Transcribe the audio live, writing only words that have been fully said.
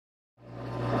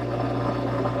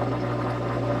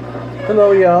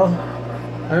Hello y'all,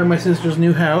 I'm at my sister's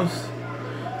new house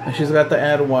and she's got the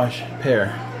Addwash pair,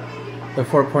 the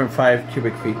 4.5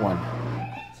 cubic feet one.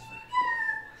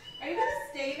 Are you gonna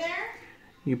stay there?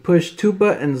 You push two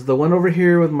buttons. The one over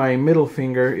here with my middle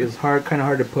finger is kind of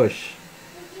hard to push,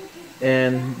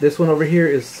 and this one over here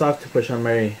is soft to push on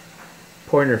my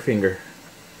pointer finger,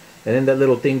 and then that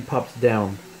little thing pops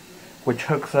down, which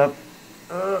hooks up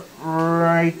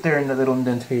right there in the little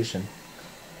indentation.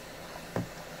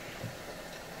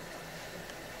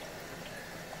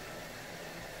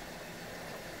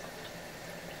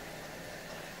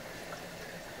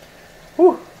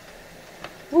 Woo.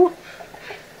 Woo.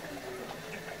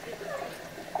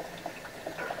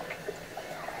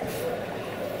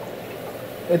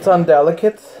 It's on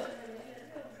delicates.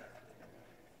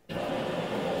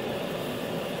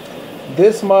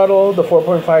 This model, the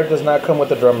 4.5, does not come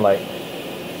with a drum light.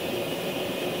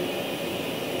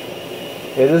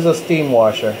 It is a steam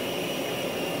washer.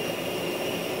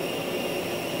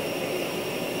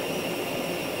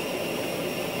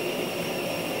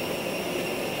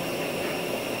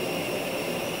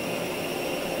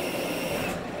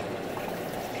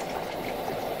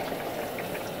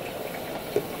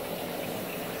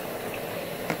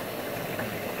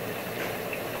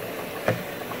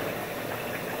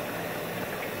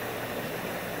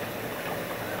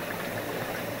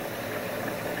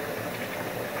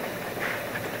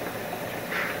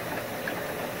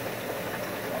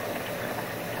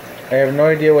 I have no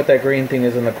idea what that green thing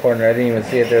is in the corner. I didn't even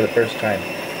see it there the first time.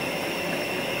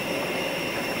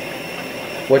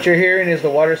 What you're hearing is the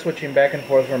water switching back and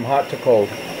forth from hot to cold.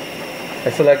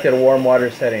 I selected a warm water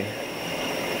setting.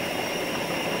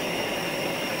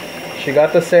 She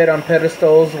got the set on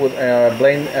pedestals with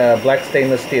black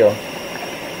stainless steel.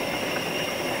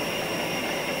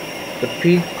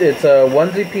 It's a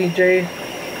onesie PJ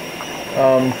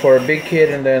for a big kid,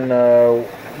 and then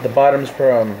the bottoms for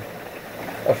a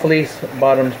fleece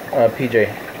bottoms PJ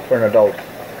for an adult.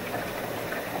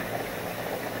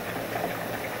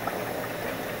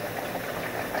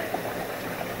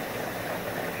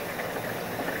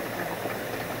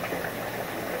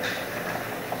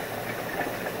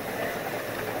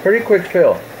 Pretty quick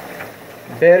fill.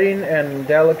 Bedding and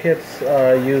delicates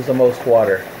use the most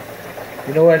water.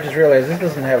 You know what, I just realized this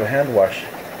doesn't have a hand wash.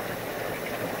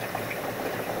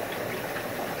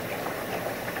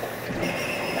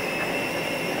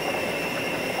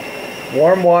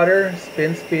 Warm water,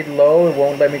 spin speed low, it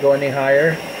won't let me go any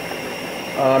higher.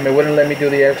 It wouldn't let me do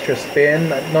the extra spin.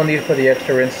 No need for the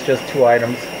extra rinse, just 2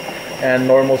 items. And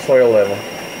normal soil level.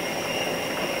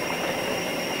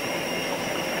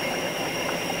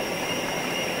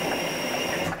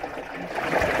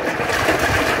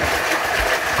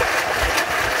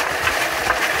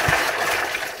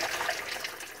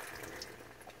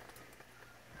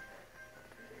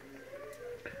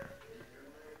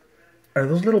 Are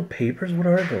those little papers? What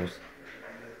are those?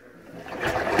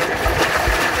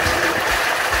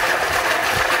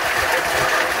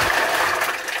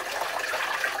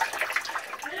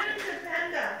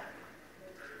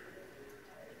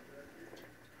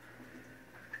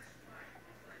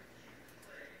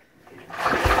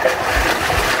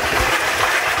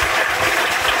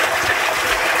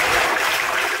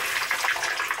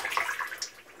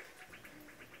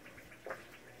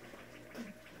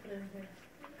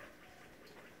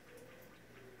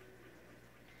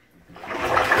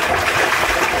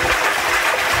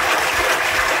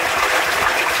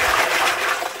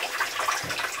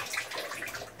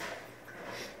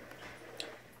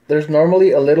 There's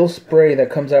normally a little spray that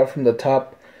comes out from the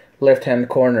top left-hand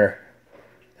corner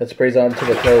that sprays onto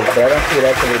the clothes, but I don't see it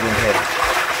activating here.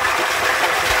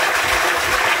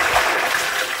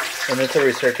 And it's a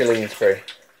recirculating spray.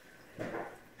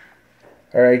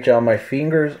 Alright y'all, my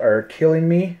fingers are killing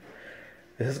me.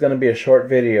 This is going to be a short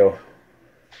video.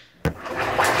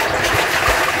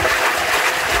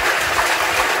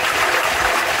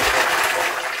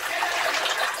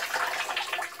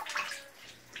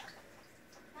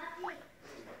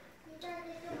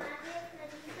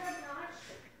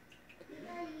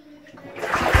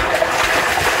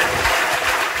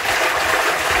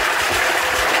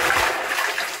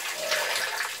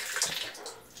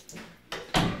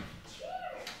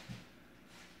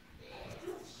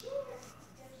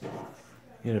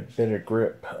 Get a better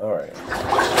grip. Alright.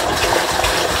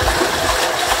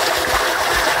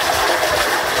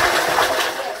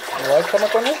 What? Come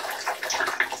on,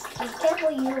 Be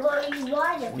careful, you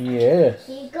want it. Yes.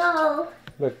 Here you go.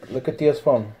 Look at Tia's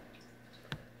phone.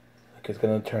 Look, it's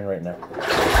gonna turn right now.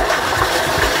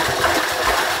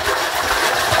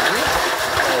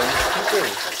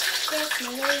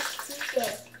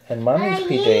 And mommy's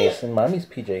PJs. And mommy's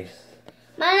PJs.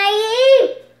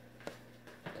 Manay!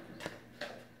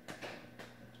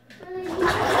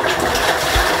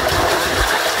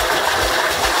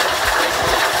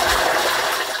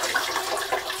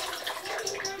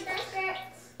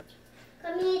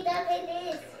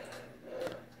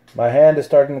 My hand is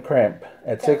starting to cramp.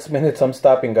 At 6 minutes, I'm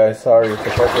stopping, guys. Sorry, it's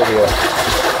a short video.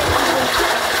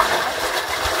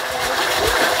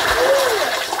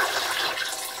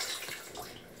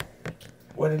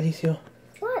 What, Alicia?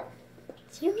 What?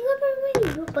 You never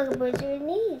really look like birds your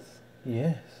knees.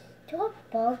 Yes. You're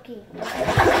bulky.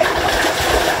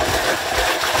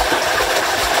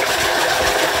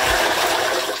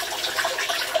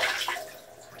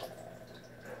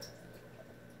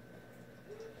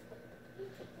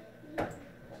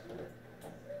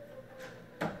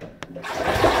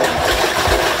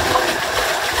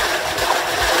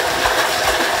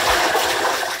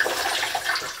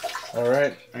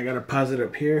 Alright, I gotta pause it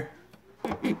up here.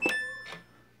 The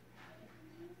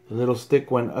little stick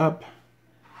went up.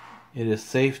 It is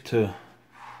safe to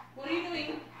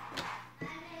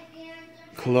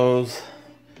close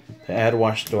the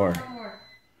Addwash door.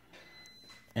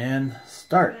 And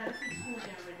start.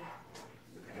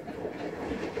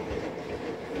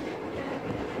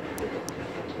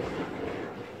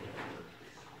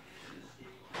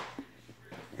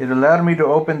 It allowed me to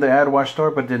open the Addwash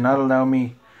door, but did not allow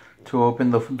me to open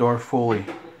the door fully.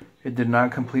 It did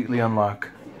not completely unlock.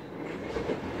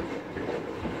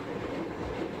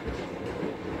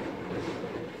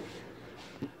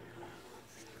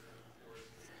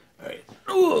 Alright.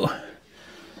 Ooh.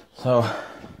 So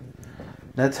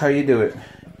that's how you do it.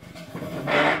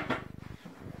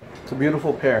 It's a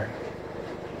beautiful pair.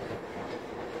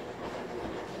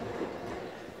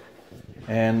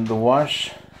 And the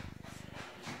wash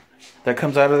that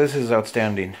comes out of this is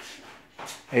outstanding.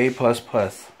 A++.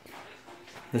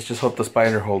 Let's just hope the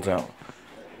spider holds out.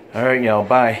 Alright, y'all.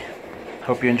 Bye.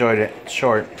 Hope you enjoyed it. It's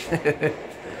short.